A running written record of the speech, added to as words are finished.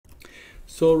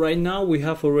So right now we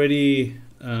have already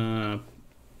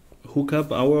hooked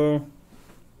up our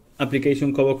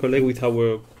application Kobo Collect with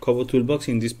our Kobo toolbox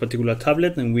in this particular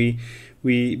tablet, and we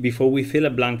before we fill a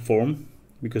blank form,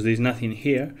 because there's nothing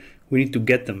here, we need to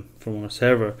get them from our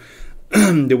server.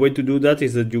 The way to do that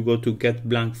is that you go to get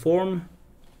blank form,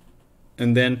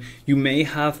 and then you may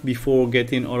have, before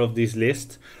getting all of this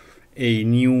list, a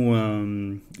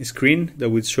new screen that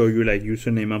would show you like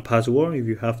username and password. If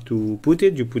you have to put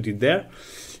it, you put it there,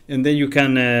 and then you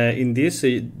can in this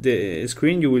the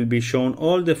screen you will be shown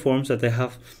all the forms that I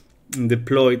have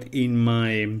deployed in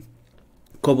my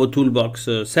Kobo toolbox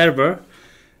server,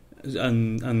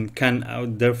 and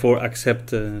can therefore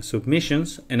accept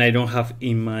submissions, and I don't have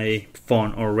in my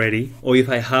phone already, or if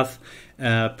I have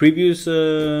previous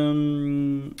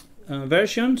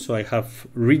version, so I have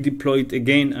redeployed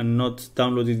again and not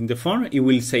downloaded in the phone, it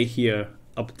will say here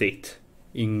update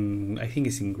in, I think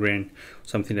it's in green,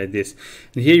 something like this.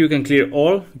 And here you can clear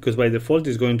all, because by default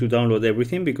it's going to download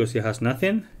everything because it has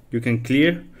nothing. You can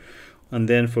clear, and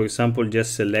then for example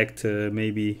just select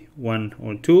maybe one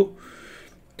or two.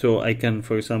 So I can,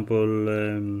 for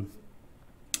example,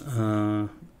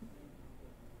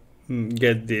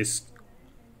 get this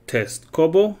test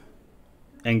Kobo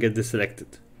and get the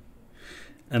selected.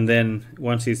 And then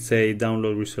once it say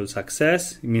download result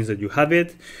success, it means that you have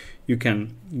it. You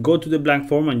can go to the blank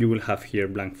form and you will have here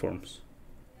blank forms,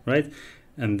 right?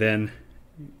 And then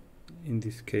in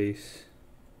this case,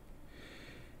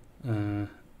 yeah,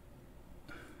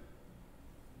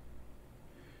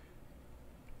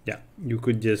 you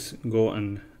could just go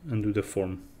and do the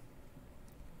form.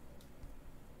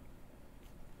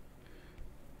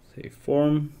 Save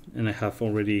form, and I have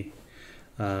already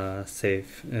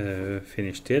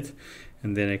finished it,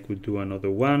 and then I could do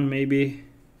another one maybe.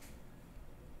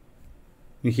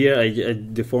 Here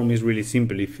the form is really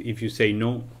simple. If you say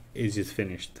no, it's just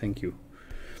finished, thank you,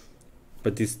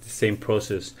 but it's the same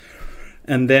process.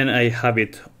 And then I have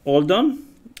it all done,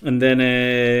 and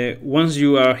then once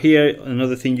you are here,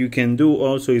 another thing you can do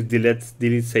also is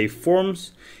delete save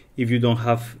forms. If you don't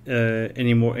have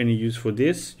any use for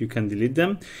this, you can delete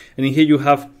them. And in here you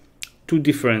have two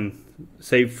different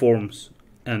save forms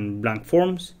and blank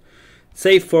forms.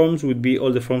 Save forms would be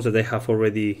all the forms that I have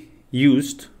already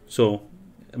used. So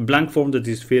a blank form that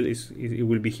is filled it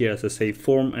will be here as a save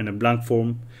form, and a blank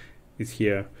form is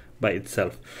here by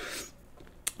itself.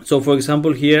 So for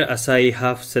example here, as I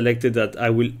have selected that I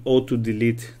will auto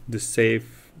delete the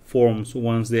save forms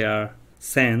once they are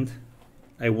sent,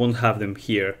 I won't have them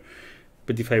here.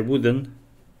 But if I wouldn't,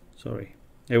 sorry,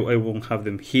 I won't have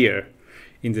them here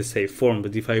in the save form,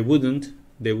 but if I wouldn't,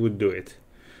 they would do it.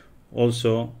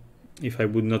 Also, if I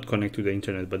would not connect to the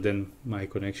internet, but then my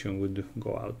connection would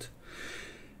go out.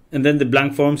 And then the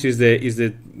blank forms is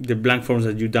the blank forms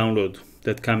that you download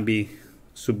that can be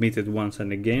submitted once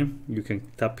and again. You can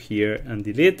tap here and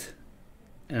delete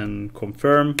and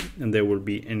confirm, and there will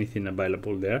be anything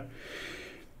available there.